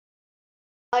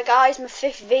Hi guys, my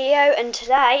 5th video, and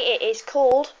today it is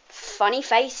called Funny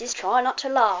Faces Try Not to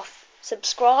Laugh.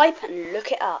 Subscribe and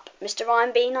look it up. Mr.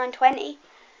 Ryan B920.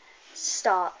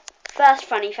 Start. First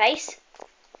funny face.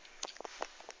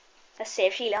 Let's see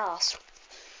if she laughs.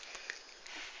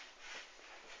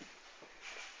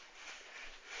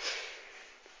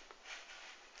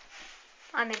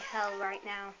 I'm in hell right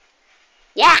now.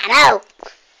 Yeah, I know.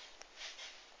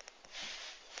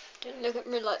 Don't look at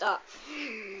me like that.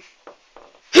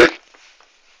 Go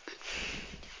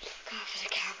for the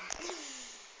camera.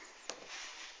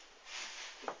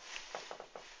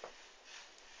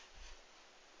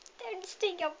 Don't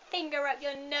stick your finger up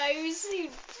your nose, you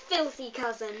filthy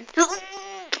cousin.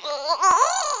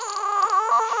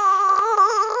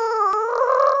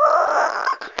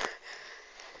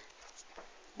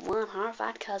 One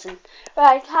horrified cousin.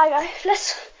 Right, hi guys,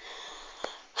 let's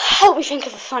help me think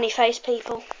of a funny face,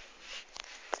 people.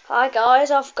 Hi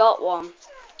guys, I've got one.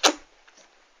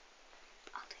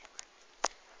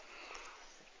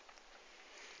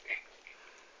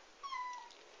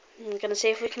 I'm gonna see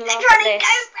if we can laugh at this.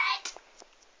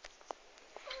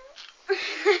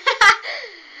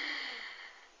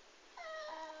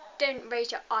 Don't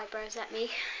raise your eyebrows at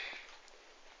me.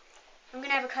 I'm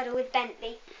gonna have a cuddle with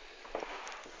Bentley.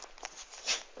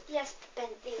 Yes,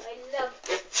 Bentley, I love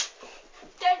you.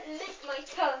 Don't lick my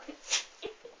tongue.